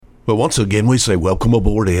But once again, we say welcome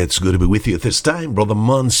aboard. It's good to be with you at this time. Brother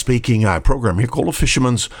Munn speaking. Our program here called A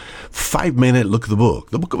Fisherman's 5-Minute Look at the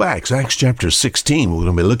Book of Acts, Acts chapter 16. We're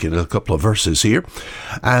going to be looking at a couple of verses here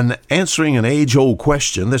and answering an age-old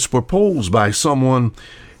question that's proposed by someone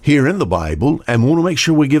here in the Bible, and we want to make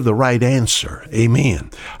sure we give the right answer. Amen.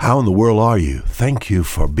 How in the world are you? Thank you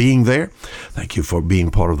for being there. Thank you for being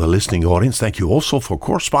part of the listening audience. Thank you also for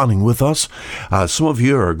corresponding with us. Some of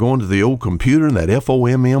you are going to the old computer and that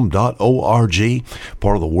FOMM.org,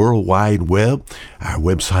 part of the World Wide Web. Our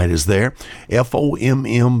website is there,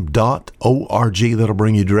 FOMM.org. That'll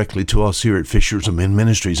bring you directly to us here at Fishermen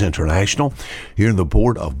Ministries International, here in the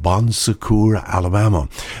port of Bon Secour, Alabama.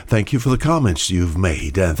 Thank you for the comments you've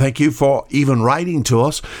made. And thank you for even writing to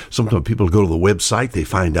us. Sometimes people go to the website, they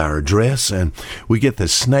find our address, and we get the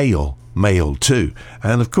snail mail too.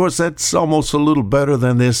 And of course, that's almost a little better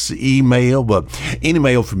than this email, but any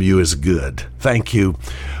mail from you is good. Thank you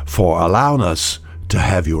for allowing us to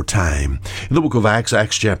have your time. In the book of Acts,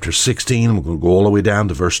 Acts chapter 16, we're going to go all the way down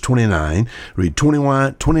to verse 29, read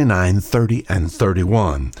 21, 29, 30, and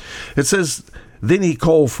 31. It says, "Then he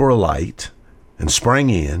called for a light and sprang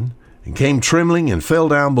in, and came trembling and fell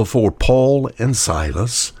down before Paul and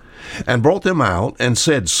Silas, and brought them out, and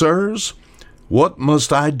said, Sirs, what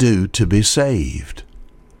must I do to be saved?"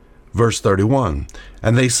 Verse 31,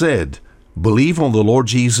 "And they said, Believe on the Lord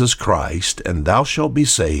Jesus Christ, and thou shalt be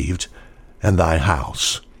saved, and thy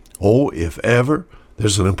house." Oh, if ever,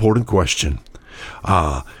 there's an important question.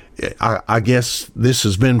 I guess this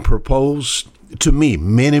has been proposed to me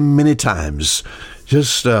many, many times.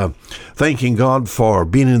 Just thanking God for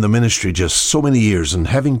being in the ministry just so many years and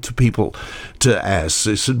having people to ask.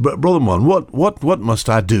 They said, "Brother Munn, what must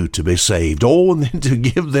I do to be saved?" Oh, and then to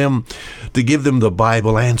give them the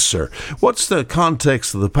Bible answer. What's the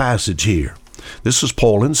context of the passage here? This is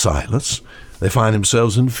Paul and Silas. They find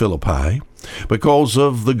themselves in Philippi because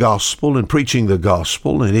of the gospel and preaching the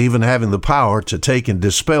gospel and even having the power to take and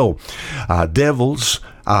dispel devils.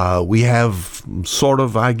 We have sort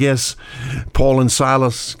of, I guess, Paul and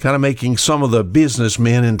Silas kind of making some of the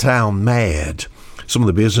businessmen in town mad. Some of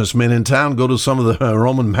the businessmen in town go to some of the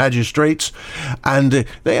Roman magistrates, and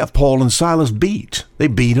they have Paul and Silas beat. They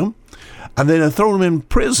beat them, and then they throw them in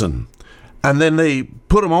prison. And then they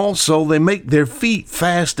put them also, they make their feet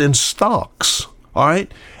fast in stocks. All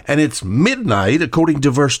right? And it's midnight, according to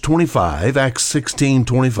verse 25, Acts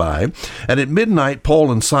 16:25. And at midnight,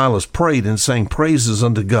 Paul and Silas prayed and sang praises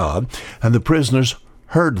unto God, and the prisoners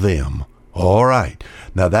heard them. All right.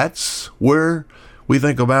 Now that's where we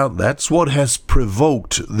think about, that's what has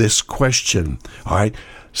provoked this question. All right.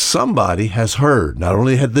 Somebody has heard. Not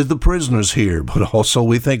only had the prisoners hear, but also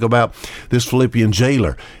we think about this Philippian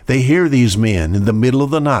jailer. They hear these men in the middle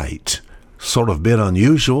of the night. Sort of bit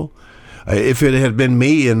unusual. If it had been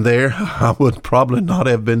me in there, I would probably not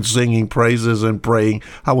have been singing praises and praying.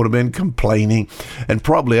 I would have been complaining, and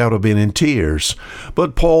probably I would have been in tears.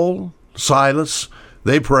 But Paul, Silas,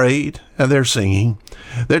 they prayed, and they're singing.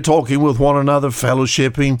 They're talking with one another,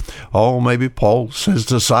 fellowshipping. Oh, maybe Paul says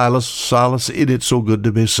to Silas, "Silas, isn't it so good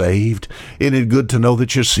to be saved? Isn't it good to know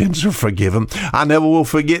that your sins are forgiven? I never will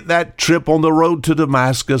forget that trip on the road to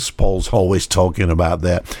Damascus." Paul's always talking about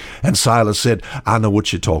that. And Silas said, "I know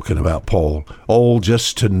what you're talking about, Paul. Oh,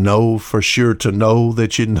 just to know for sure, to know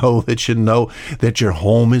that you know that you know that your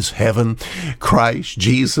home is heaven. Christ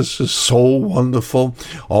Jesus is so wonderful.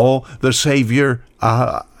 Oh, the Savior,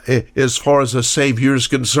 as far as the Savior is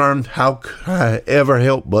concerned, how could I ever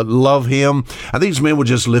help but love him?" And these men were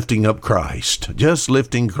just lifting up Christ, just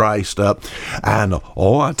lifting Christ up. And,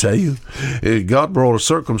 I tell you, God brought a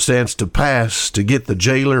circumstance to pass to get the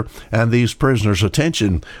jailer and these prisoners'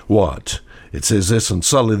 attention. What? It says this, "And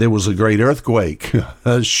suddenly there was a great earthquake,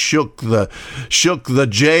 shook the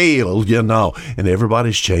jail, and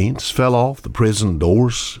everybody's chains fell off. The prison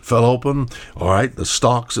doors fell open. All right, the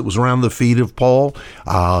stocks that was around the feet of Paul.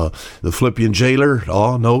 The Philippian jailer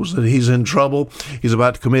knows that he's in trouble. He's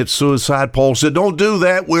about to commit suicide. Paul said, "Don't do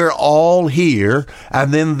that. We're all here."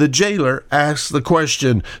 And then the jailer asked the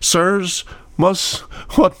question, "Sirs,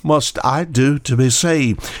 what must I do to be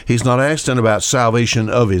saved?" He's not asking about salvation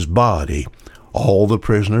of his body. All the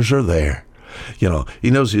prisoners are there. He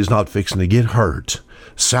knows he's not fixing to get hurt.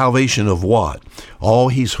 Salvation of what?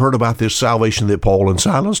 He's heard about this salvation that Paul and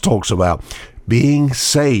Silas talks about. Being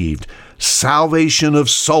saved. Salvation of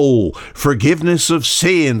soul. Forgiveness of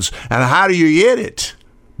sins. And how do you get it?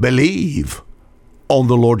 Believe on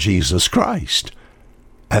the Lord Jesus Christ,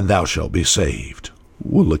 and thou shalt be saved.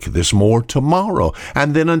 We'll look at this more tomorrow.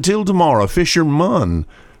 And then until tomorrow, Fisher Munn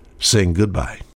saying goodbye.